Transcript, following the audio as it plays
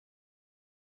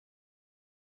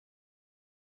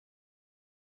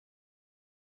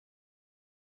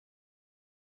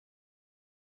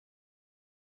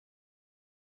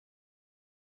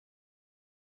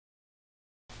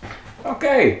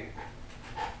Okay,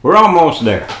 we're almost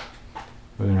there.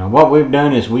 What we've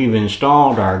done is we've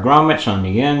installed our grommets on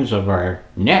the ends of our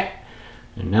net,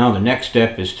 and now the next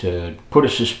step is to put a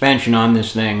suspension on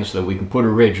this thing so that we can put a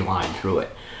ridge line through it.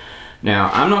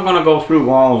 Now, I'm not going to go through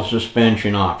all the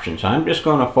suspension options. I'm just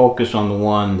going to focus on the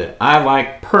one that I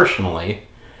like personally,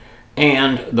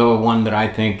 and the one that I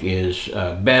think is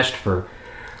best for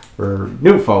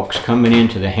new folks coming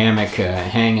into the hammock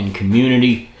hanging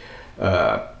community.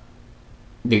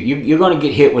 You're going to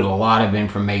get hit with a lot of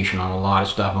information on a lot of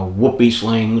stuff, whoopee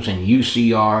slings and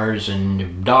UCRs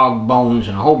and dog bones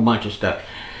and a whole bunch of stuff.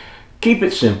 Keep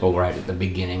it simple right at the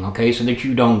beginning, okay, so that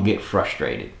you don't get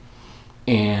frustrated.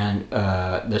 And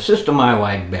the system I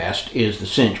like best is the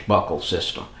cinch buckle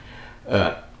system.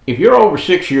 If you're over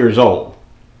 6 years old,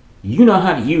 you know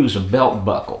how to use a belt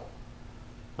buckle.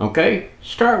 Okay?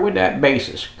 Start with that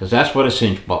basis, because that's what a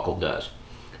cinch buckle does.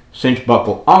 Cinch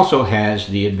buckle also has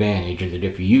the advantage that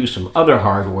if you use some other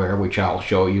hardware, which I'll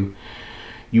show you,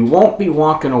 you won't be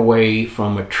walking away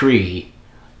from a tree,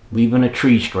 leaving a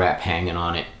tree strap hanging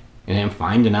on it, and then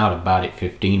finding out about it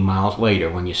 15 miles later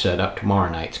when you set up tomorrow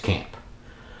night's camp.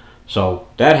 So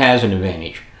that has an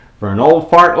advantage. For an old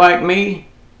fart like me,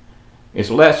 it's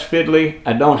less fiddly.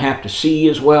 I don't have to see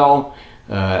as well,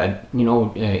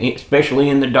 especially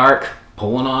in the dark,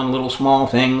 pulling on little small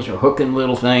things or hooking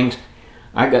little things.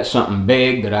 I got something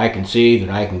big that I can see, that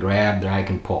I can grab, that I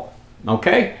can pull.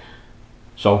 Okay?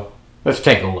 So, let's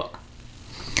take a look.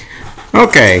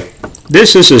 Okay,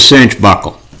 this is a cinch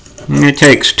buckle. It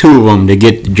takes 2 of them to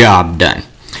get the job done.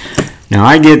 Now,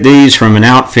 I get these from an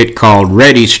outfit called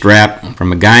Ready Strap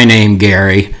from a guy named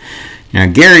Gary. Now,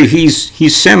 Gary,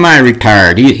 he's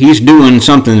semi-retired. He's doing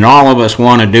something that all of us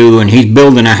want to do, and he's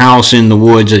building a house in the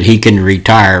woods that he can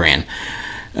retire in.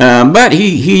 But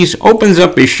he opens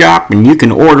up his shop, and you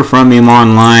can order from him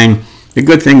online. The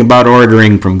good thing about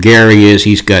ordering from Gary is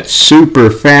he's got super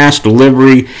fast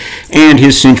delivery, and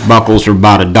his cinch buckles are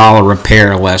about $1 a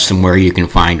pair less than where you can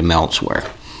find them elsewhere.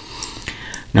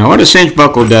 Now, what a cinch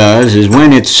buckle does is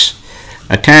when it's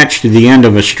attached to the end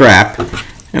of a strap,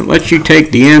 it lets you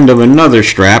take the end of another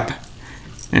strap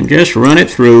and just run it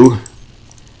through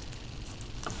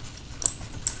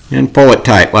and pull it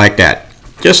tight like that,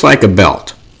 just like a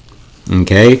belt.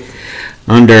 Okay,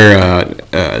 under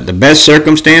the best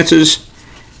circumstances,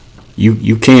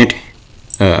 you can't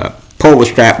pull the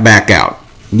strap back out.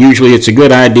 Usually it's a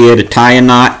good idea to tie a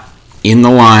knot in the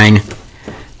line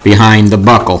behind the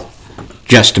buckle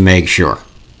just to make sure.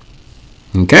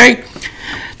 Okay,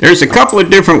 there's a couple of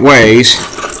different ways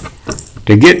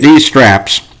to get these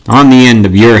straps on the end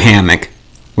of your hammock.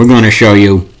 We're going to show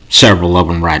you several of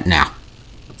them right now.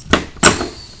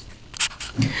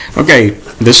 Okay,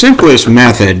 the simplest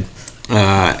method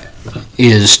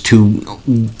is to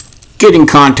get in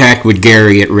contact with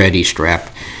Gary at Ready Strap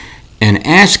and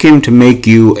ask him to make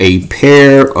you a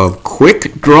pair of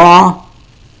quick draw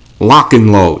lock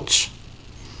and loads,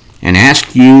 and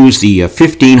ask to use the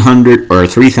 1,500 or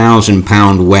 3,000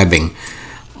 pound webbing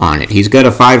on it. He's got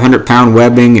a 500 pound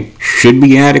webbing. It should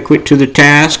be adequate to the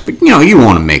task, but you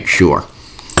want to make sure.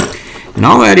 And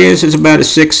all that is about a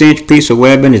 6-inch piece of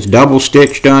webbing. It's double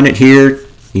stitched on it here.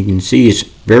 You can see it's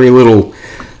very little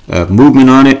movement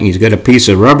on it. He's got a piece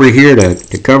of rubber here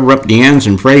to cover up the ends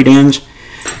and frayed ends.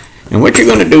 And what you're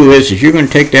going to do is you're going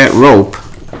to take that rope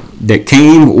that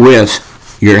came with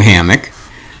your hammock,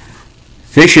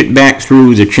 fish it back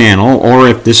through the channel, or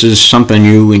if this is something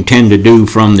you intend to do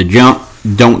from the jump,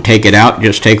 don't take it out,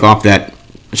 just take off that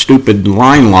stupid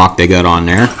line lock they got on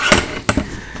there.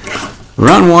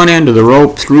 Run one end of the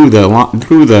rope through the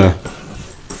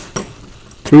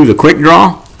quick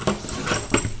draw.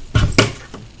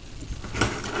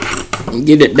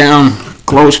 Get it down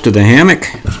close to the hammock.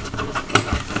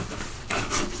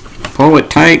 Pull it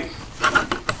tight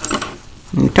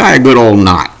and tie a good old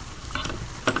knot.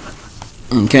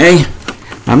 Okay,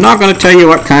 I'm not going to tell you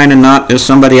what kind of knot. There's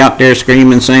somebody out there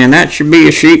screaming saying that should be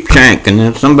a sheep shank, and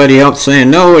then somebody else saying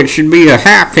no, it should be a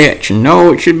half hitch, and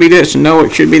no, it should be this, and no,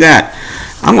 it should be that.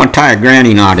 I'm going to tie a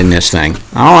granny knot in this thing.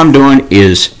 All I'm doing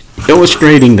is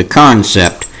illustrating the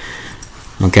concept.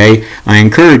 Okay, I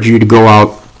encourage you to go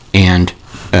out and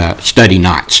study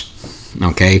knots.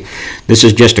 Okay, this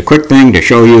is just a quick thing to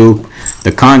show you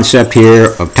the concept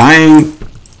here of tying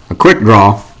a quick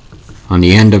draw on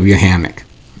the end of your hammock.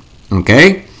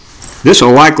 Okay, this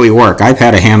will likely work. I've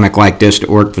had a hammock like this that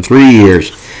worked for 3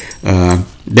 years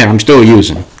that I'm still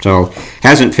using, so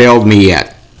hasn't failed me yet.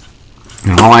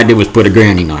 And all I did was put a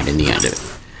granny knot in the end of it.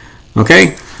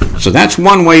 Okay, so that's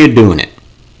one way of doing it,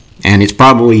 and it's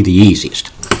probably the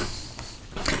easiest.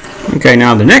 Okay,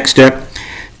 now the next step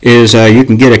is you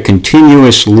can get a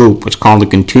continuous loop, what's called a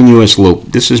continuous loop.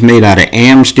 This is made out of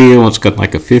am steel. It's got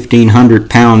like a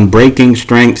 1,500-pound breaking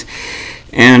strength,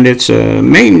 and it's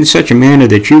made in such a manner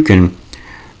that you can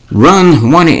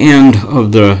run one end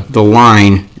of the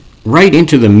line right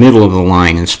into the middle of the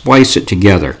line and splice it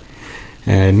together.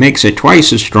 It makes it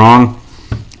twice as strong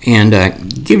and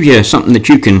gives you something that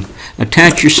you can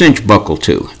attach your cinch buckle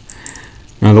to.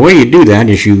 Now the way you do that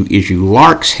is you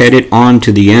lark's head it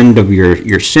onto the end of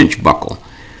your cinch buckle.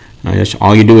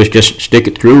 All you do is just stick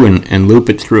it through and loop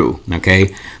it through,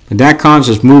 okay? But that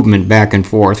causes movement back and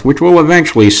forth, which will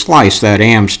eventually slice that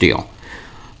am steel.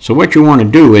 So what you want to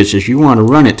do is you want to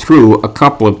run it through a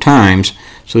couple of times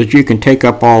so that you can take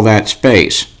up all that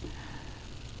space.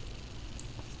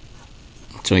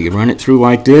 So you run it through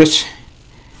like this,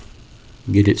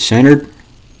 get it centered,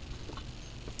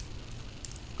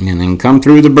 and then come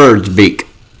through the bird's beak.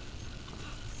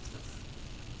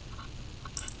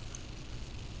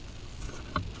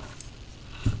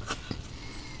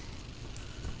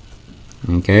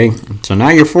 Okay, so now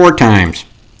you're 4 times.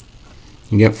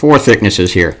 You get 4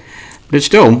 thicknesses here, but it's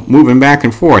still moving back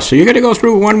and forth, so you got to go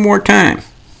through one more time.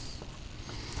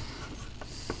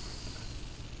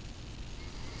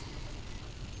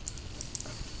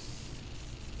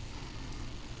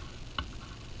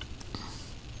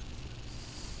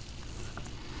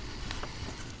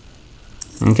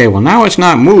 Okay, well now it's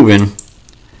not moving,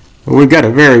 but we've got a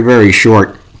very, very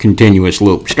short continuous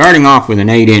loop. Starting off with an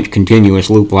 8-inch continuous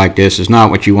loop like this is not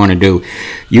what you want to do.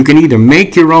 You can either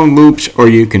make your own loops or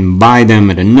you can buy them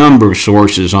at a number of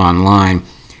sources online.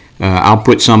 I'll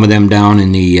put some of them down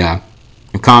in the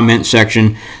comment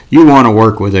section. You want to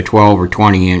work with a 12 or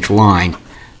 20-inch line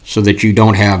so that you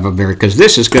don't have a very, because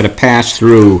this is going to pass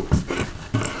through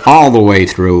all the way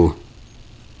through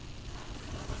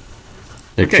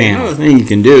the channel. Another thing you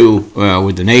can do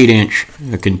with an 8-inch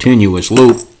continuous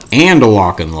loop and a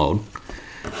lock and load,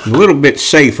 a little bit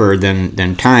safer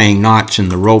than tying knots in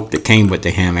the rope that came with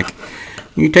the hammock.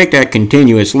 You take that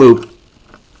continuous loop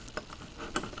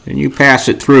and you pass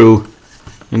it through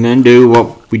and then do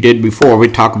what we did before. We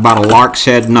talk about a lark's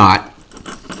head knot.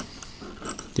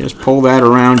 Just pull that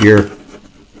around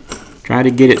try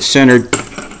to get it centered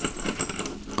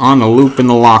on the loop in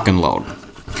the lock and load.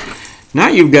 Now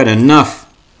you've got enough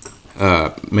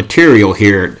material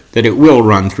here that it will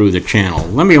run through the channel.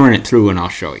 Let me run it through and I'll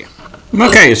show you.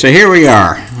 Okay, so here we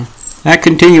are. That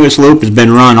continuous loop has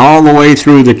been run all the way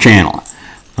through the channel.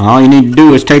 All you need to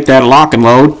do is take that lock and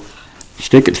load,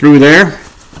 stick it through there,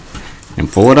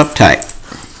 and pull it up tight.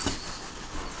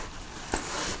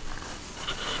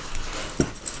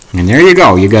 And there you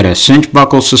go. You got a cinch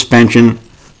buckle suspension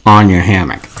on your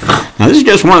hammock. Now this is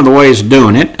just one of the ways of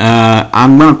doing it.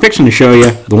 I'm fixing to show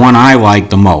you the one I like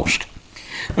the most.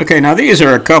 Okay, now these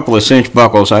are a couple of cinch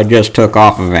buckles I just took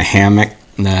off of a hammock.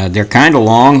 They're kind of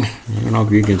long. I don't know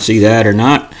if you can see that or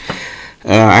not.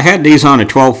 I had these on a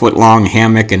 12-foot long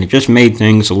hammock, and it just made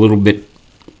things a little bit,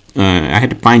 I had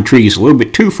to find trees a little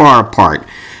bit too far apart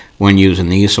when using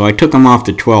these, so I took them off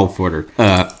the 12-footer.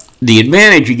 The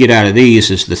advantage you get out of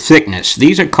these is the thickness.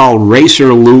 These are called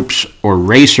racer loops or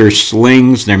racer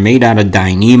slings. They're made out of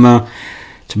Dyneema.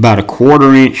 It's about a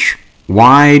 1/4 inch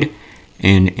wide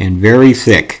and very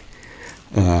thick.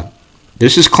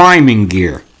 This is climbing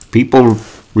gear. People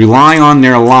rely on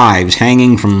their lives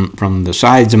hanging from the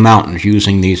sides of mountains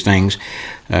using these things.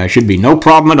 Should be no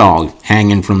problem at all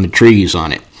hanging from the trees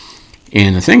on it.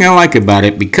 And the thing I like about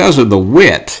it, because of the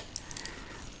width,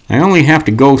 I only have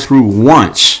to go through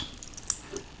once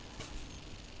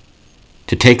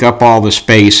to take up all the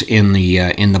space in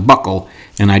the buckle,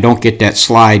 and I don't get that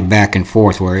slide back and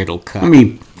forth where it'll cut. Let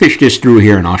me fish this through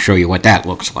here and I'll show you what that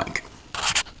looks like.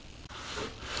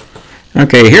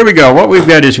 Okay, here we go. What we've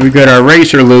got is we've got our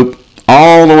racer loop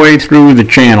all the way through the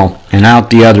channel and out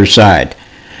the other side.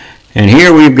 And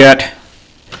here we've got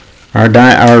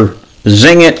our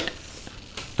Zing It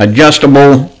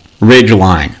adjustable ridge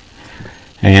line.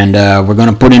 And we're going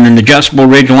to put in an adjustable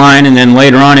ridge line, and then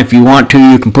later on, if you want to,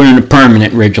 you can put in a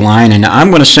permanent ridge line. And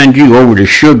I'm going to send you over to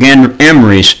Shug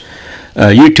Emery's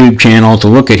YouTube channel to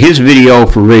look at his video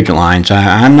for ridge lines.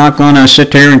 I'm not going to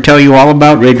sit there and tell you all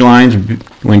about ridge lines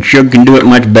when Shug can do it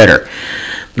much better.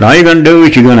 But all you're going to do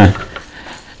is you're going to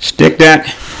stick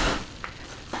that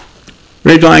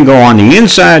ridge line, go on the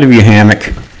inside of your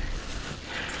hammock,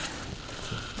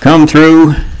 come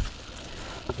through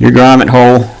your grommet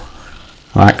hole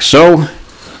like so,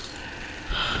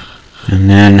 and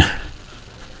then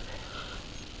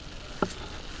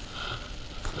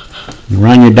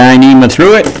run your Dyneema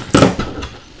through it,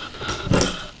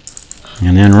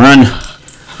 and then run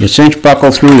your cinch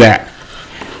buckle through that.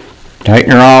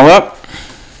 Tighten her all up.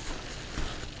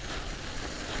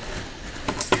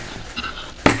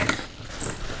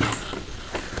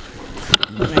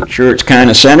 Make sure it's kind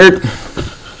of centered.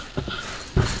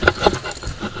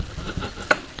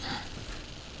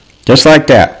 Just like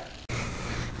that.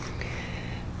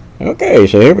 Okay,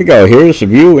 so here we go. Here's the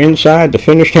view inside the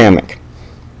finished hammock.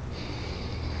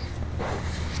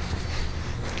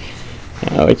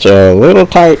 Now it's a little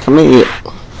tight for me,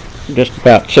 just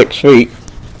about 6 feet.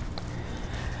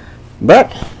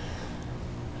 But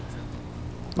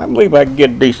I believe I can get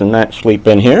a decent night's sleep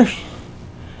in here.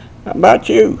 How about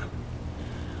you?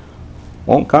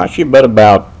 Won't cost you but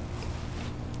about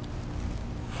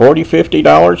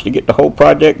 $40–50 to get the whole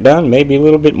project done. Maybe a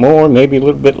little bit more, maybe a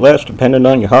little bit less, depending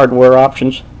on your hardware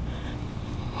options.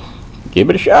 Give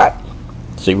it a shot.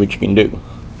 See what you can do.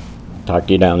 Talk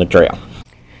to you down the trail.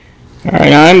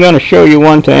 Alright, now I'm going to show you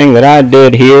one thing that I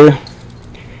did here.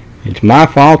 It's my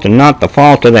fault and not the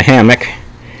fault of the hammock.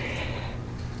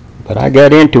 But I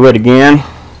got into it again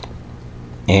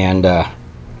and thought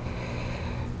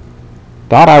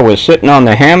I was sitting on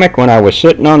the hammock when I was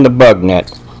sitting on the bug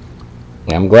net.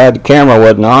 I'm glad the camera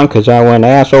wasn't on because I went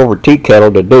ass over tea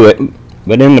kettle to do it,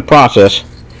 but in the process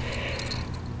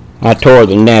I tore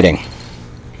the netting.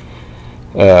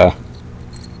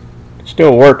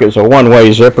 Still work as a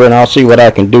one-way zipper, and I'll see what I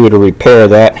can do to repair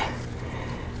that.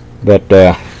 But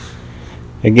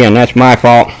again, that's my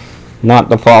fault, not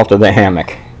the fault of the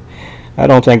hammock. I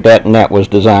don't think that net was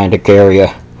designed to carry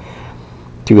a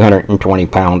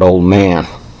 220-pound old man.